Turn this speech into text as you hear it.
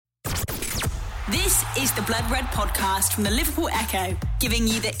This is the Blood Red podcast from the Liverpool Echo, giving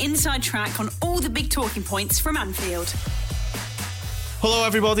you the inside track on all the big talking points from Anfield. Hello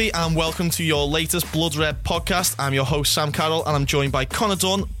everybody and welcome to your latest Blood Red podcast. I'm your host Sam Carroll and I'm joined by Connor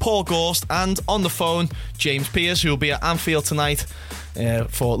Dunn, Paul Gorst and on the phone James Pearce, who will be at Anfield tonight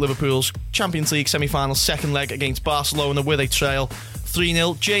for Liverpool's Champions League semi-final second leg against Barcelona where they trail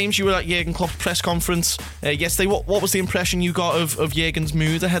 3-0. James, you were at Jurgen Klopp's press conference yesterday. What was the impression you got of Jurgen's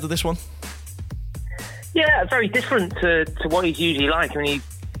mood ahead of this one? Yeah, very different to what he's usually like. I mean, he's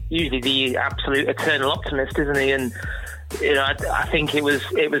usually the absolute eternal optimist, isn't he? And you know, I think it was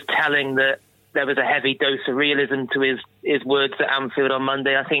telling that there was a heavy dose of realism to his words at Anfield on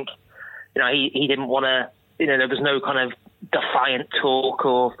Monday. I think, you know, he didn't want to. You know, there was no kind of defiant talk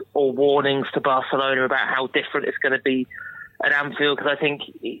or warnings to Barcelona about how different it's going to be at Anfield. Because I think,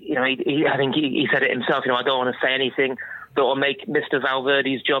 you know, I think he said it himself. You know, I don't want to say anything that will make Mr.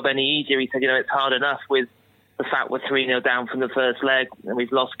 Valverde's job any easier. He said, you know, it's hard enough with the fact we're 3-0 down from the first leg and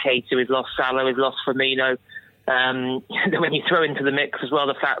we've lost Keita, we've lost Salah, we've lost Firmino. When you throw into the mix as well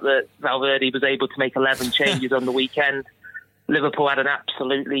the fact that Valverde was able to make 11 changes on the weekend, Liverpool had an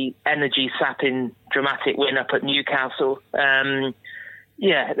absolutely energy-sapping, dramatic win up at Newcastle.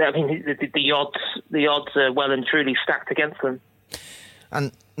 Yeah, I mean the odds are well and truly stacked against them.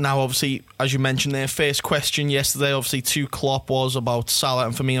 And now, obviously, as you mentioned, their first question yesterday, obviously, to Klopp was about Salah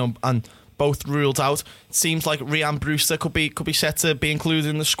and Firmino, and both ruled out. It seems like Ryan Brewster could be set to be included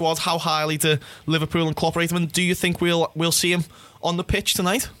in the squad. How highly do Liverpool and Klopp rate him? And do you think we'll see him on the pitch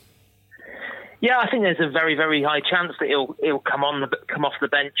tonight? Yeah, I think there's a very, very high chance that he'll come off the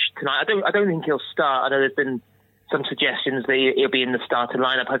bench tonight. I don't think he'll start. I know there's been some suggestions that he'll be in the starting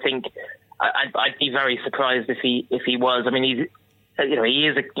lineup. I think I'd be very surprised if he was. I mean, he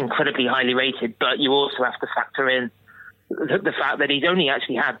is incredibly highly rated, but you also have to factor in the fact that he's only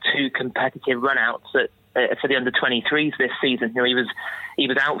actually had 2 competitive run-outs for the under-23s this season. You know, he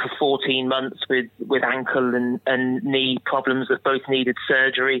was out for 14 months with ankle and knee problems that both needed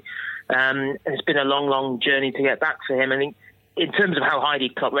surgery. And it's been a long, long journey to get back for him. I think in terms of how highly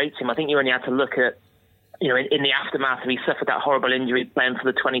Klopp rates him, I think you only have to look at, you know, in the aftermath of he suffered that horrible injury playing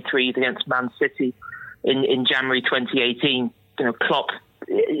for the 23s against Man City in January 2018. You know, Klopp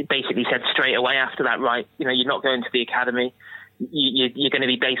basically said straight away after that, right, you know, you're not going to the academy. You're going to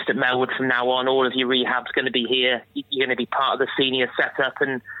be based at Melwood from now on. All of your rehab's going to be here. You're going to be part of the senior setup.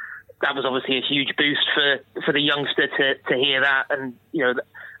 And that was obviously a huge boost for the youngster to hear that. And, you know,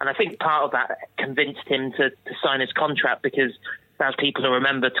 and I think part of that convinced him to sign his contract because, as people will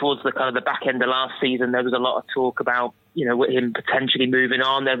remember, towards the kind of the back end of last season, there was a lot of talk about, you know, him potentially moving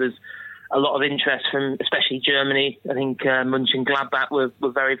on. There was a lot of interest from especially Germany. I think Mönchengladbach were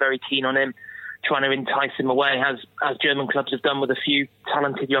very, very keen on him, trying to entice him away, as German clubs have done with a few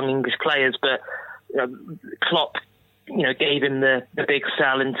talented young English players. But you know, Klopp, you know, gave him the big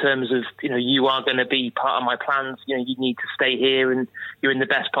sell in terms of, you know, you are going to be part of my plans. You know, you need to stay here and you're in the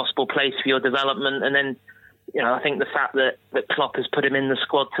best possible place for your development. And then, you know, I think the fact that Klopp has put him in the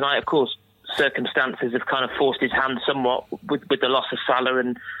squad tonight, of course, circumstances have kind of forced his hand somewhat with the loss of Salah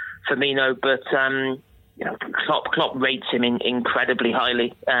and Firmino, but you know, Klopp rates him incredibly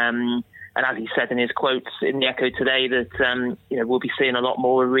highly, and as he said in his quotes in the Echo today, that you know, we'll be seeing a lot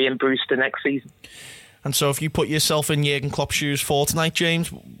more of Ryan Brewster next season. And so, if you put yourself in Jurgen Klopp's shoes for tonight, James,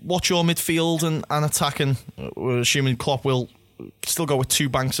 what's your midfield and attacking? We're assuming Klopp will still go with 2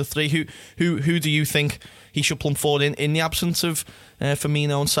 banks of 3. Who do you think he should plump forward in the absence of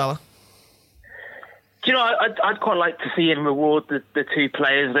Firmino and Salah? Do you know, I'd quite like to see him reward the 2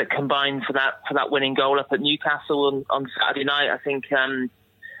 players that combined for that winning goal up at Newcastle on Saturday night. I think you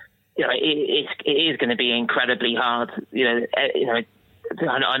know, it is going to be incredibly hard. You know,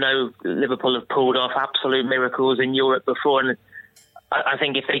 I know Liverpool have pulled off absolute miracles in Europe before, and I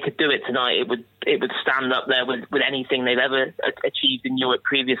think if they could do it tonight, it would stand up there with anything they've ever achieved in Europe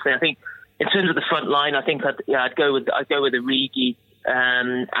previously. I think in terms of the front line, I think I'd go with Origi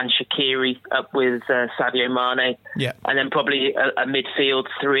and Shaqiri up with Sadio Mane, yeah, and then probably a midfield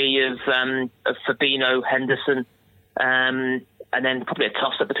 3 of Fabinho, Henderson, and then probably a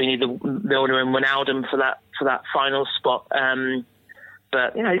toss up between either Milner and Wijnaldum for that final spot.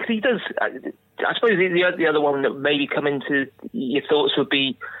 But you know, he does. I suppose the other one that maybe come into your thoughts would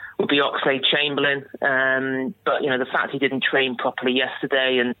be Oxlade-Chamberlain. But you know, the fact he didn't train properly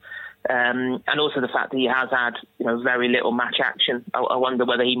yesterday, and also the fact that he has had, you know, very little match action. I wonder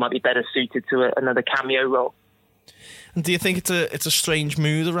whether he might be better suited to another cameo role. And do you think it's a strange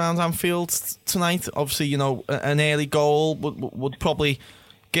mood around Anfield tonight? Obviously, you know, an early goal would probably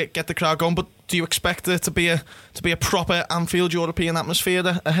get the crowd going, but Do you expect there to be a proper Anfield European atmosphere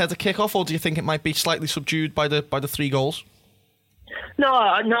ahead of kick-off, or do you think it might be slightly subdued by the 3 goals? No.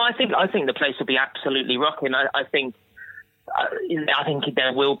 I think the place will be absolutely rocking. I think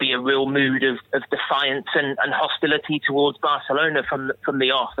there will be a real mood of defiance and hostility towards Barcelona from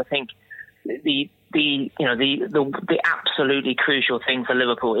the off. I think the absolutely crucial thing for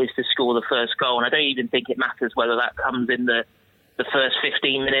Liverpool is to score the first goal, and I don't even think it matters whether that comes in the first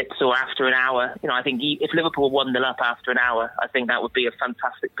 15 minutes or after an hour. I think if Liverpool 1-0 up after an hour, I think that would be a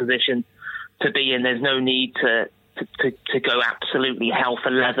fantastic position to be in. There's no need to go absolutely hell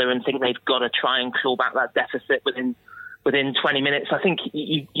for leather and think they've got to try and claw back that deficit within 20 minutes. I think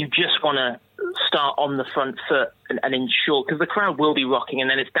you just want to start on the front foot and ensure, because the crowd will be rocking, and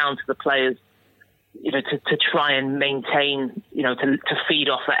then it's down to the players, to try and maintain, to feed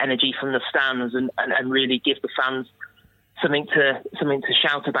off that energy from the stands and really give the fans something to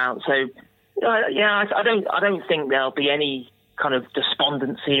shout about. So, I don't think there'll be any kind of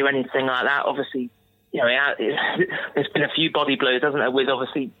despondency or anything like that. Obviously, there's been a few body blows, hasn't there, with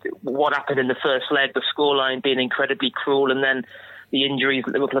obviously what happened in the first leg, the scoreline being incredibly cruel, and then the injuries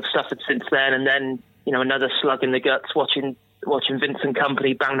that Liverpool have suffered since then, and then another slug in the guts watching Vincent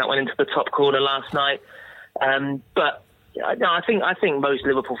Kompany bang that one into the top corner last night. But no, I think most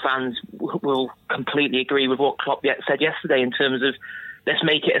Liverpool fans will completely agree with what Klopp said yesterday in terms of let's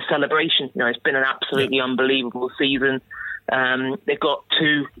make it a celebration. It's been an absolutely unbelievable season. They've got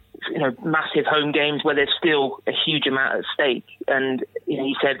 2 massive home games where there's still a huge amount at stake, and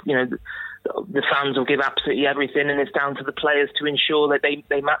he said the fans will give absolutely everything, and it's down to the players to ensure that they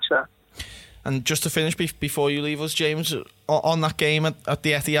match that. And just to finish before you leave us, James, on that game at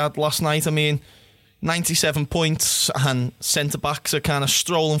the Etihad last night, 97 points and centre backs are kind of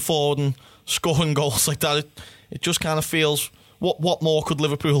strolling forward and scoring goals like that. It just kind of feels, what more could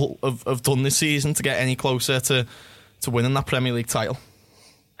Liverpool have done this season to get any closer to winning that Premier League title?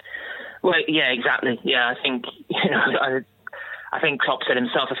 Well, yeah, exactly. Yeah, I think I think Klopp said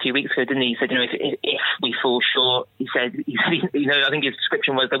himself a few weeks ago, didn't he? He said, if we fall short, he said, I think his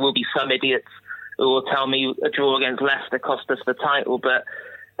description was there will be some idiots who will tell me a draw against Leicester cost us the title, but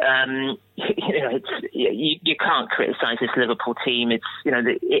you can't criticise this Liverpool team. It's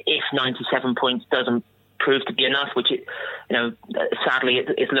if 97 points doesn't prove to be enough, which sadly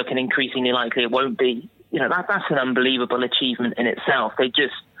it's looking increasingly likely it won't be. That's an unbelievable achievement in itself.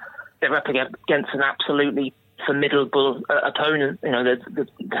 They're up against an absolutely formidable opponent.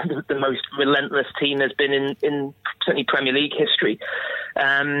 The most relentless team there's been in certainly Premier League history,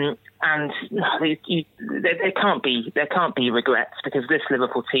 and there can't be regrets, because this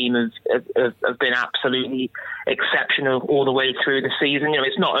Liverpool team have been absolutely exceptional all the way through the season.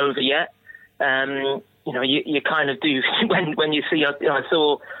 It's not over yet. You kind of do when you see. I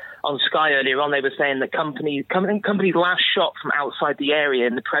saw on Sky earlier on, they were saying that Kompany's last shot from outside the area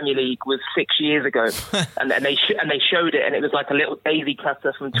in the Premier League was 6 years ago, and they showed it, and it was like a little daisy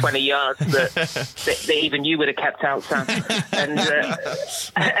cutter from 20 yards that even you would have kept out, Sam. And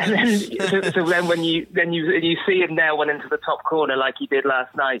then when you see him nail one into the top corner like he did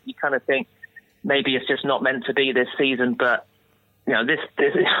last night, you kind of think maybe it's just not meant to be this season, but.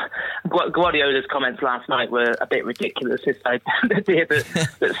 Guardiola's comments last night were a bit ridiculous. This idea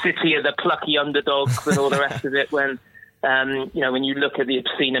that City are the plucky underdogs and all the rest of it. When when you look at the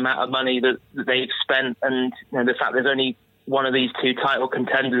obscene amount of money that they've spent, and the fact there's only one of these 2 title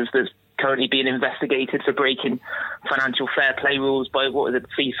contenders that's currently being investigated for breaking financial fair play rules by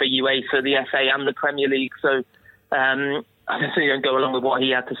FIFA, UEFA, the FA, and the Premier League. So I certainly don't go along with what he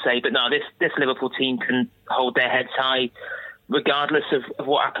had to say. But no, this Liverpool team can hold their heads high, regardless of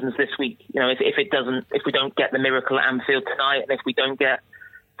what happens this week. If we don't get the miracle at Anfield tonight, and if we don't get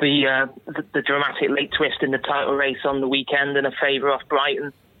the dramatic late twist in the title race on the weekend and a favour off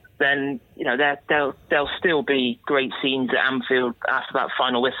Brighton, then there'll still be great scenes at Anfield after that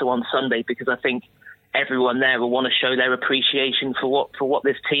final whistle on Sunday, because I think everyone there will want to show their appreciation for what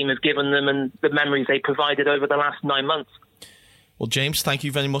this team has given them and the memories they provided over the last 9 months. Well, James, thank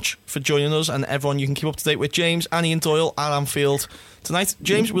you very much for joining us, and everyone, you can keep up to date with James, Annie and Doyle at Anfield tonight.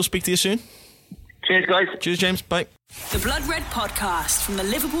 James, we'll speak to you soon. Cheers, guys. Cheers, James. Bye. The Blood Red Podcast from the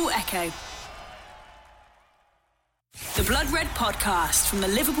Liverpool Echo. The Blood Red Podcast from the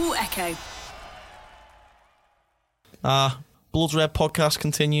Liverpool Echo. Blood Red Podcast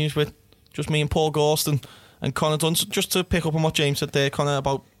continues with just me and Paul Gorst and Connor Dunn. So just to pick up on what James said there, Connor,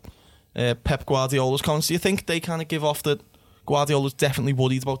 about Pep Guardiola's comments, do you think they kind of give off that Guardiola's definitely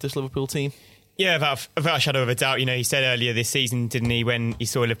worried about this Liverpool team? Yeah, without a shadow of a doubt. He said earlier this season, didn't he, when he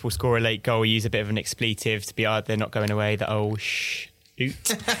saw Liverpool score a late goal, he used a bit of an expletive to be, they're not going away, that,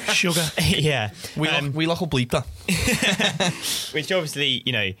 Sugar. Yeah. We will bleep that. Which obviously,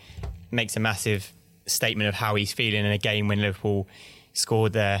 makes a massive statement of how he's feeling in a game when Liverpool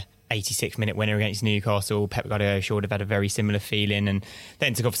scored their 86-minute winner against Newcastle. Pep Guardiola sure would have had a very similar feeling, and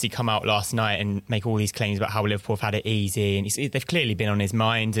then to obviously come out last night and make all these claims about how Liverpool have had it easy, and they've clearly been on his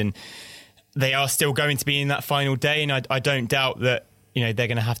mind, and they are still going to be in that final day, and I don't doubt that they're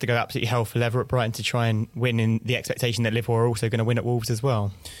going to have to go absolutely hell for leather at Brighton to try and win, in the expectation that Liverpool are also going to win at Wolves as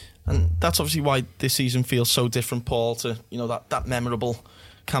well. And that's obviously why this season feels so different, Paul, to that memorable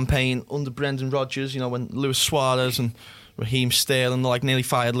campaign under Brendan Rodgers, when Luis Suarez and Raheem Sterling nearly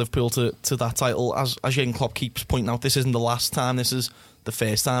fired Liverpool to that title. As Jurgen Klopp keeps pointing out, this isn't the last time, this is the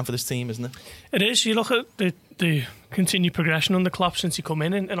first time for this team, isn't it? It is. You look at the continued progression under Klopp since he come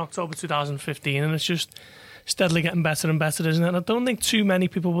in October 2015, and it's just steadily getting better and better, isn't it? And I don't think too many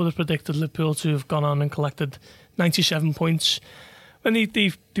people would have predicted Liverpool to have gone on and collected 97 points. When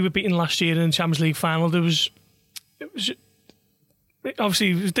they were beaten last year in the Champions League final, it was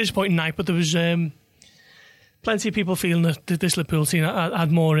obviously it was a disappointing night, but there was plenty of people feeling that this Liverpool team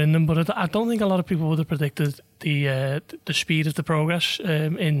had more in them. But I don't think a lot of people would have predicted the speed of the progress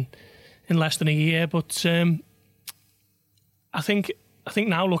in less than a year. But I think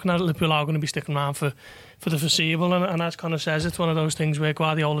now, looking at it, Liverpool are going to be sticking around for the foreseeable, and as Conor says, it's one of those things where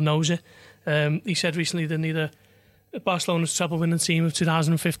Guardiola knows it. He said recently that neither Barcelona's treble-winning team of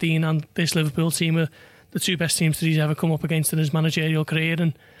 2015 and this Liverpool team are the two best teams that he's ever come up against in his managerial career.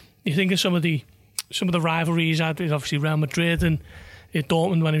 And you think of some of the rivalries he's had with obviously Real Madrid and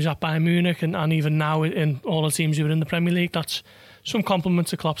Dortmund when he was at Bayern Munich, and even now in all the teams who are in the Premier League. That's some compliment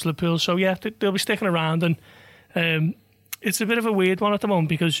to Klopp's Liverpool. So yeah, they'll be sticking around, and it's a bit of a weird one at the moment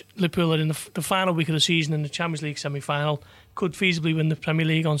because Liverpool are in the final week of the season in the Champions League semi-final, could feasibly win the Premier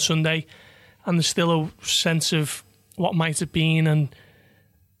League on Sunday, and there's still a sense of what might have been, and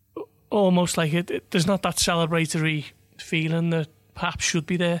almost like there's not that celebratory feeling that perhaps should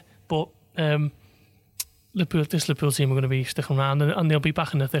be there. But this Liverpool team are going to be sticking around, and they'll be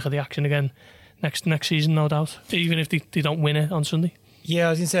back in the thick of the action again next season, no doubt, even if they don't win it on Sunday. Yeah, I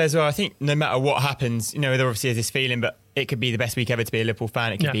was going to say as well, I think no matter what happens, there obviously is this feeling, but it could be the best week ever to be a Liverpool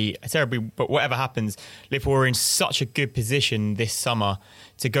fan. It could be terribly, but whatever happens, Liverpool are in such a good position this summer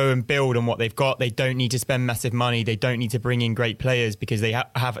to go and build on what they've got. They don't need to spend massive money. They don't need to bring in great players because they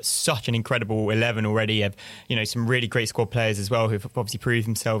have such an incredible 11 already. Have some really great squad players as well who've obviously proved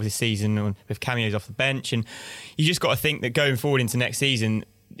themselves this season with cameos off the bench. And you just got to think that going forward into next season,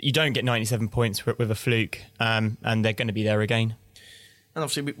 you don't get 97 points with a fluke, and they're going to be there again. And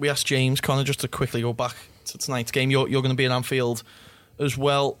obviously we asked James, Conor, just to quickly go back to tonight's game. You're going to be in Anfield as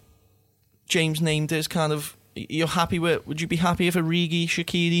well. James named it as kind of, you're happy with, would you be happy if Origi,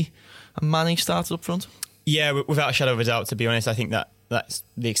 Shaqiri and Mane started up front? Yeah, without a shadow of a doubt, to be honest. I think that's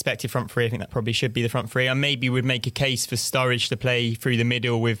the expected front three. I think that probably should be the front three. I maybe would make a case for Sturridge to play through the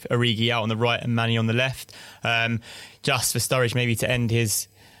middle with Origi out on the right and Mane on the left. Just for Sturridge maybe to end his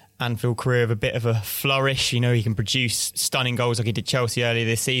Anfield career of a bit of a flourish. He can produce stunning goals like he did Chelsea earlier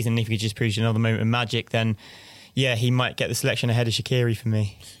this season. If he could just produce another moment of magic, then yeah, he might get the selection ahead of Shaqiri for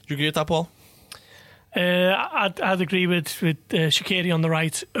me. Do you agree with that, Paul? I'd agree with Shaqiri on the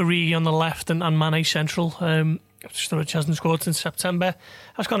right, Origi on the left, and Mane central. Sturridge hasn't scored since September.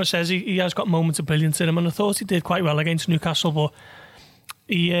 As Conor says, he has got moments of brilliance in him, and I thought he did quite well against Newcastle, but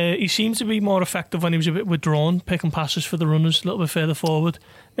he seemed to be more effective when he was a bit withdrawn, picking passes for the runners a little bit further forward.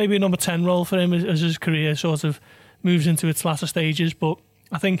 Maybe a number 10 role for him as his career sort of moves into its latter stages. But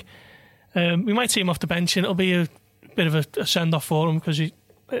I think we might see him off the bench, and it'll be a bit of a send-off for him because,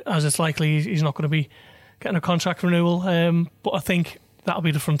 as it's likely, he's not going to be getting a contract renewal. But I think that'll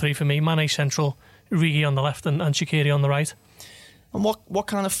be the front three for me. Mane central, Origi on the left, and Shaqiri on the right. And what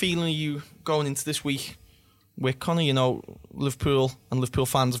kind of feeling are you going into this week with, Conor? Liverpool and Liverpool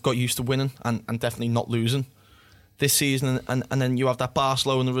fans have got used to winning and definitely not losing this season, and then you have that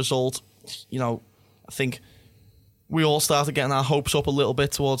Barcelona result. I think we all started getting our hopes up a little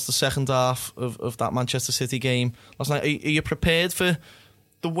bit towards the second half of that Manchester City game last night. Are you prepared for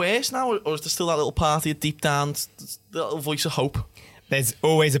the worst now, or is there still that little party deep down, the little voice of hope? There's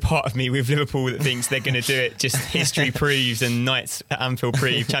always a part of me with Liverpool that thinks they're going to do it. Just history proves, and nights at Anfield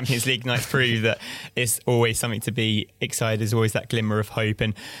prove, Champions League nights prove that it's always something to be excited. There's always that glimmer of hope.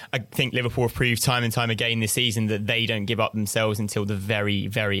 And I think Liverpool have proved time and time again this season that they don't give up themselves until the very,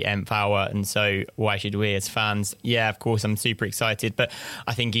 very nth hour. And so why should we as fans? Yeah, of course, I'm super excited. But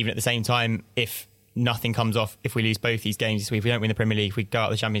I think even at the same time, if nothing comes off, if we lose both these games this week, if we don't win the Premier League, if we go out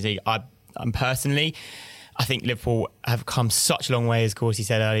of the Champions League, I'm personally, I think Liverpool have come such a long way, as Corsi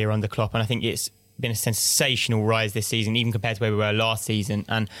said earlier, under Klopp, and I think it's been a sensational rise this season, even compared to where we were last season.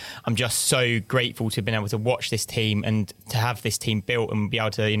 And I'm just so grateful to have been able to watch this team and to have this team built and be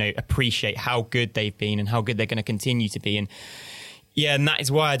able to, appreciate how good they've been and how good they're going to continue to be. And and that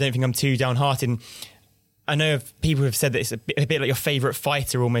is why I don't think I'm too downhearted. I know people have said that it's a bit like your favourite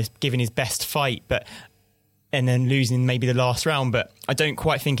fighter almost giving his best fight, and then losing maybe the last round. But I don't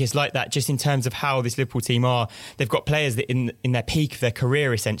quite think it's like that, just in terms of how this Liverpool team are. They've got players that in their peak of their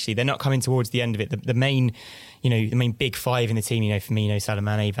career, essentially. They're not coming towards the end of it. The main big five in the team, Firmino, Salah,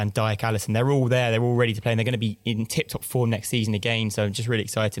 Mane, Van Dijk, Alisson, they're all there. They're all ready to play, and they're going to be in tip-top form next season again. So I'm just really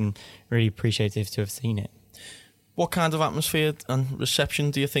excited and really appreciative to have seen it. What kind of atmosphere and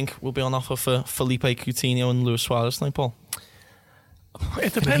reception do you think will be on offer for Felipe Coutinho and Luis Suarez tonight, Paul?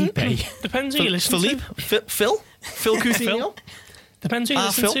 It depends who you listen to. Phil Coutinho? Depends who you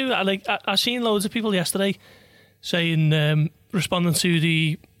listen to. I seen loads of people yesterday saying, responding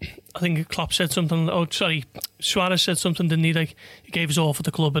to I think Klopp said something, Suarez said something, didn't he? Like, he gave his all for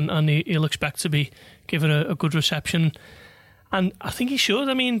the club and he'll expect to be given a good reception. And I think he should.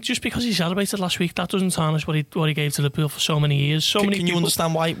 I mean, just because he celebrated last week, that doesn't tarnish what he gave to Liverpool for so many years. Can you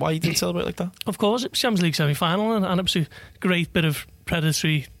understand why he didn't celebrate like that? Of course, it was Champions League semi-final, and it was a great bit of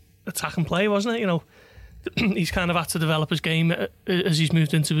predatory attack and play, wasn't it? He's kind of had to develop his game as he's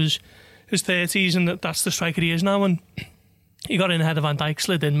moved into his 30s, and that's the striker he is now. And he got in ahead of Van Dijk,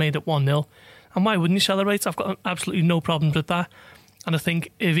 slid in, made it 1-0. And why wouldn't he celebrate? I've got absolutely no problems with that. And I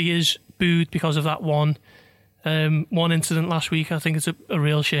think if he is booed because of that one incident last week, I think it's a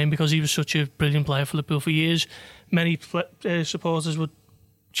real shame, because he was such a brilliant player for Liverpool for years. Many supporters would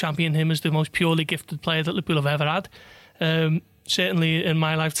champion him as the most purely gifted player that Liverpool have ever had. Certainly in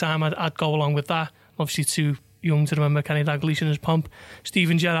my lifetime, I'd go along with that. Obviously too young to remember Kenny Dalglish in his pomp.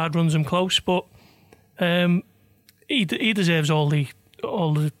 Steven Gerrard runs him close, but he deserves all the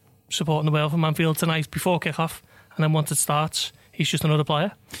support in the world from Anfield tonight before kick-off, and then once it starts, he's just another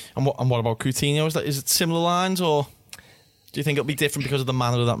player. And what about Coutinho? Is it similar lines, or do you think it'll be different because of the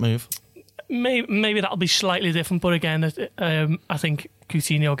manner of that move? Maybe that'll be slightly different, but again, I think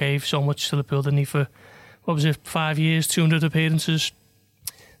Coutinho gave so much to Liverpool, didn't he, for 5 years, 200 appearances.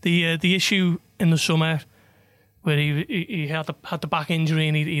 The issue in the summer where he had the back injury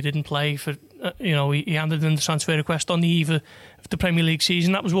and he didn't play for, he handed in the transfer request on the eve of the Premier League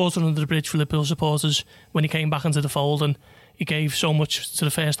season. That was water under the bridge for Liverpool supporters when he came back into the fold, and he gave so much to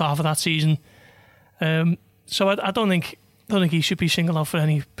the first half of that season. So I don't think he should be singled out for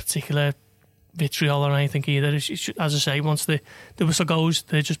any particular vitriol or anything either. As I say, once the whistle goes,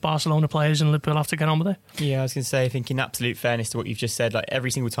 they're just Barcelona players and Liverpool have to get on with it. Yeah, I was going to say, I think in absolute fairness to what you've just said, like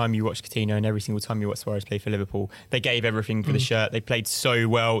every single time you watch Coutinho and every single time you watch Suarez play for Liverpool, they gave everything for the shirt. They played so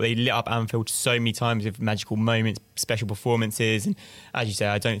well. They lit up Anfield so many times with magical moments, special performances. And as you say,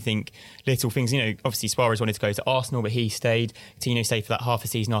 I don't think little things, obviously Suarez wanted to go to Arsenal, but he stayed. Coutinho stayed for that half a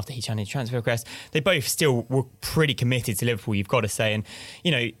season after he challenged transfer request. They both still were pretty committed to Liverpool, you've got to say. And,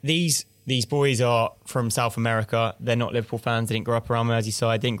 these boys are from South America. They're not Liverpool fans. They didn't grow up around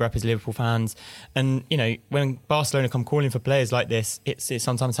Merseyside. They didn't grow up as Liverpool fans. And, when Barcelona come calling for players like this, it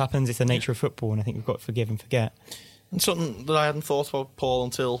sometimes happens. It's the nature of football, and I think we've got to forgive and forget. And something that I hadn't thought about, Paul,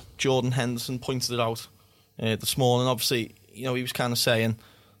 until Jordan Henderson pointed it out this morning. Obviously, he was kind of saying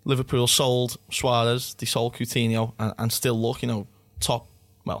Liverpool sold Suarez, they sold Coutinho, and still look, top.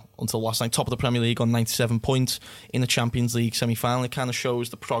 Well, until last night, top of the Premier League on 97 points in the Champions League semi-final. It kind of shows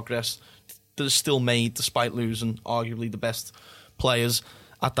the progress that is still made despite losing arguably the best players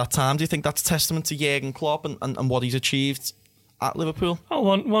at that time. Do you think that's a testament to Jurgen Klopp and what he's achieved at Liverpool? Oh,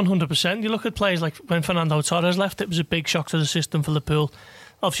 100%. You look at players like when Fernando Torres left, it was a big shock to the system for Liverpool.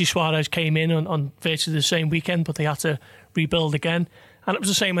 Obviously, Suarez came in on virtually the same weekend, but they had to rebuild again. And it was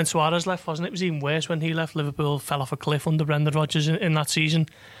the same when Suarez left, wasn't it? It was even worse when he left. Liverpool fell off a cliff under Brendan Rodgers in that season,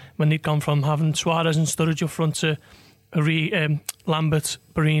 when they'd gone from having Suarez and Sturridge up front to Lambert,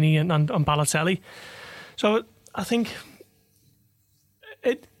 Barini and Balotelli. So I think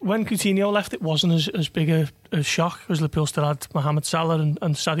when Coutinho left, it wasn't as big a shock, because Liverpool still had Mohamed Salah and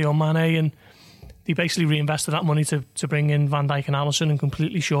Sadio Mane, and they basically reinvested that money to bring in Van Dijk and Alisson and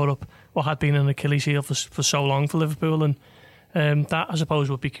completely shore up what had been an Achilles heel for so long for Liverpool. And that, I suppose,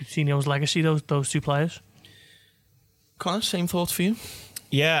 would be Coutinho's legacy, those two players. Connor, same thoughts for you?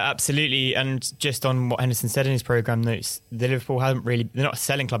 Yeah, absolutely. And just on what Henderson said in his programme notes, the Liverpool they're not a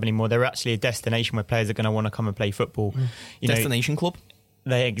selling club anymore. They're actually a destination where players are going to want to come and play football. Destination club?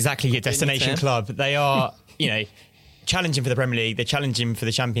 They're exactly a destination club. They are, challenging for the Premier League. They're challenging for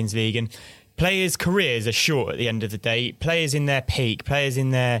the Champions League. And players' careers are short at the end of the day. Players in their peak, players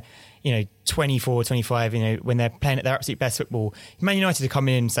in their 24, 25, when they're playing at their absolute best football. Man United are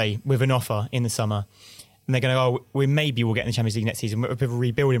coming in, say, with an offer in the summer, and they're going to go, maybe we'll get in the Champions League next season. We're a bit of a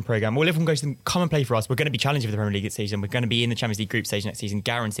rebuilding programme. Well, everyone goes to them, come and play for us. We're going to be challenging for the Premier League this season. We're going to be in the Champions League group stage next season,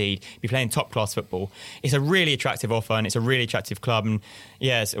 guaranteed. Be playing top-class football. It's a really attractive offer, and it's a really attractive club. And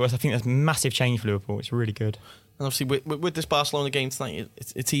yes, I think that's a massive change for Liverpool. It's really good. And obviously, with this Barcelona game tonight,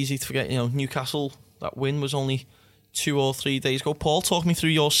 it's easy to forget, Newcastle, that win was only 2 or 3 days ago. Paul, talk me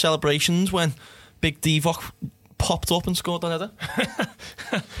through your celebrations when Big Divock popped up and scored that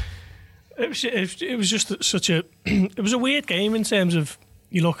header. It was just such a it was a weird game in terms of,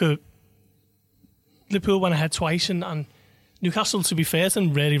 you look at Liverpool went ahead twice and Newcastle, to be fair,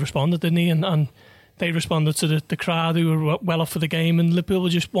 didn't really responded, didn't he? And they responded to the crowd who were well off for the game, and Liverpool were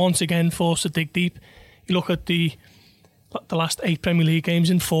just once again forced to dig deep. You look at the last 8 Premier League games,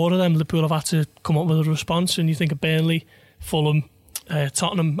 in 4 of them Liverpool have had to come up with a response, and you think of Burnley, Fulham,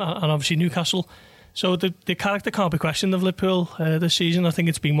 Tottenham and obviously Newcastle. So the character can't be questioned of Liverpool this season. I think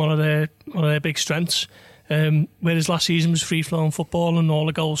it's been one of their big strengths. Whereas last season was free-flowing football and all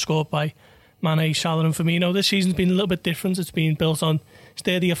the goals scored by Mane, Salah and Firmino. This season's been a little bit different. It's been built on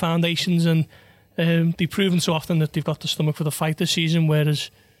sturdier foundations, and they've proven so often that they've got the stomach for the fight this season,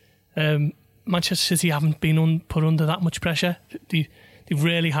 whereas Manchester City haven't been put under that much pressure. They've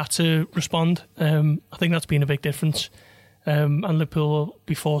really had to respond. I think that's been a big difference. And Liverpool will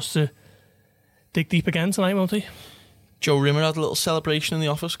be forced to dig deep again tonight, won't he? Joe Rimmer had a little celebration in the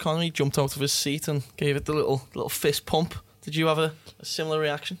office. Conor, he jumped out of his seat and gave it the little fist pump. Did you have a similar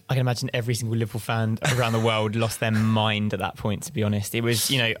reaction? I can imagine every single Liverpool fan around the world lost their mind at that point, to be honest. It was,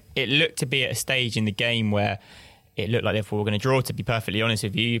 it looked to be at a stage in the game where it looked like Liverpool were going to draw, to be perfectly honest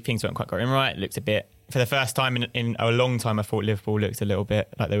with you. Things weren't quite going right. It looked a bit, for the first time in a long time, I thought Liverpool looked a little bit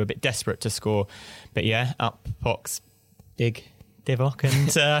like they were a bit desperate to score. But yeah, up pox Big Divock,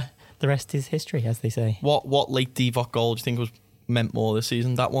 and the rest is history, as they say. What late Divock goal do you think was meant more this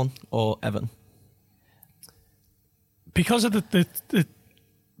season, that one or Everton? Because of the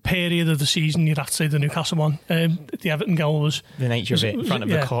period of the season, you'd have to say the Newcastle one. The Everton goal was the nature of it in front of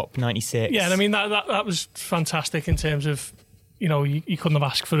the Kop, 96. Yeah, I mean that was fantastic in terms of, you couldn't have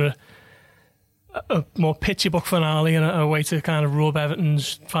asked for a more picture book finale and a way to kind of rub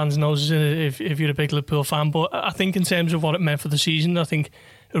Everton's fans' noses in it if you're a big Liverpool fan. But I think in terms of what it meant for the season, I think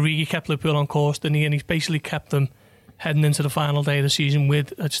Origi kept Liverpool on course, didn't he? And he's basically kept them heading into the final day of the season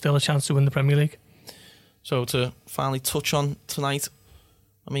with still a chance to win the Premier League. So to finally touch on tonight,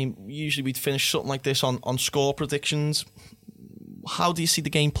 I mean, usually we'd finish something like this on score predictions. How do you see the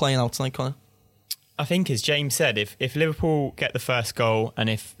game playing out tonight, Conor? I think, as James said, if Liverpool get the first goal and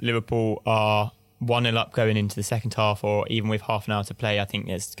if Liverpool are 1-0 up going into the second half, or even with half an hour to play, I think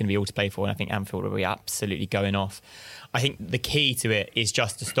there's going to be all to play for, and I think Anfield will be absolutely going off. I think the key to it is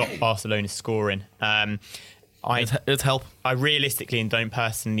just to stop Barcelona scoring. It'd help. I realistically and don't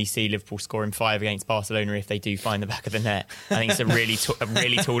personally see Liverpool scoring 5 against Barcelona if they do find the back of the net. I think it's a really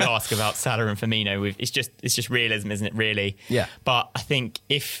tall ask about Salah and Firmino. It's just realism, isn't it? Really. Yeah. But I think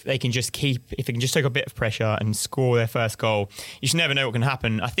if they can just take a bit of pressure and score their first goal, you should never know what can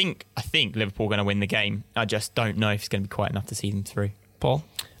happen. I think Liverpool are going to win the game. I just don't know if it's going to be quite enough to see them through. Paul?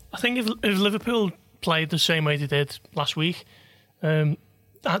 I think if Liverpool played the same way they did last week, the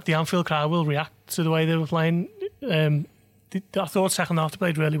Anfield crowd will react to the way they were playing. I thought second half they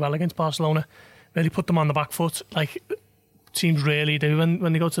played really well against Barcelona, really put them on the back foot, like teams really do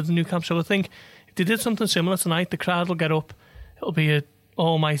when they go to the Nou Camp. So I think if they did something similar tonight, the crowd will get up, it'll be an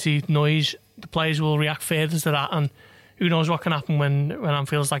almighty noise, the players will react further to that, and who knows what can happen when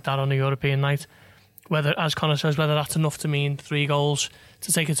Anfield's like that on a European night. Whether, as Conor says, whether that's enough to mean 3 goals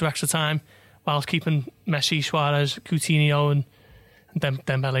to take it to extra time, whilst keeping Messi, Suarez, Coutinho and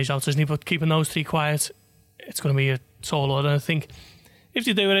Dembele's out, isn't he? But keeping those 3 quiet, it's going to be a tall order. I think if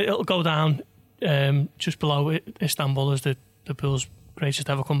they do it, it'll go down just below Istanbul as the Liverpool's greatest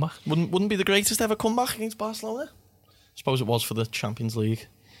ever comeback. Wouldn't be the greatest ever comeback against Barcelona? I suppose it was for the Champions League.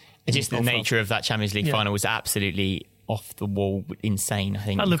 Just the nature of that Champions League final was absolutely off the wall, insane. I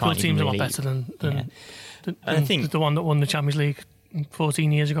think that Liverpool team's a lot better than I think the one that won the Champions League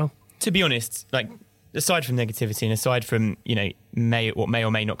 14 years ago. To be honest, like, aside from negativity and aside from what may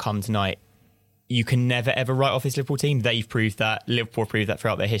or may not come tonight, you can never ever write off this Liverpool team. They've proved that. Liverpool proved that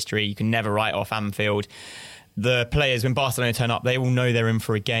throughout their history. You can never write off Anfield. The players, when Barcelona turn up, they all know they're in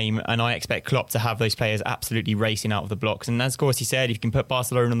for a game, and I expect Klopp to have those players absolutely racing out of the blocks. And as Gorsey said, if you can put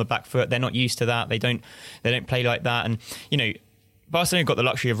Barcelona on the back foot, they're not used to that. They don't play like that. And Barcelona got the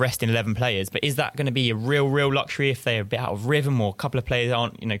luxury of resting 11 players, but is that going to be a real luxury if they're a bit out of rhythm or a couple of players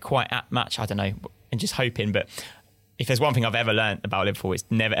aren't quite at match? I don't know, and just hoping. But if there's one thing I've ever learned about Liverpool, it's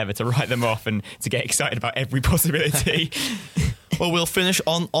never ever to write them off and to get excited about every possibility. Well, we'll finish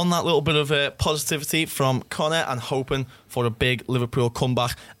on that little bit of positivity from Connor and hoping for a big Liverpool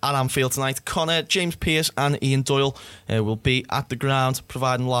comeback at Anfield tonight. Connor, James Pearce and Ian Doyle will be at the ground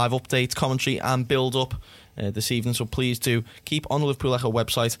providing live updates, commentary and build-up this evening. So please do keep on the Liverpool Echo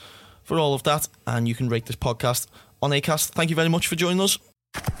website for all of that, and you can rate this podcast on Acast. Thank you very much for joining us.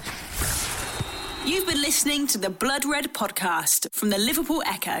 You've been listening to the Blood Red podcast from the Liverpool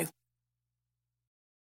Echo.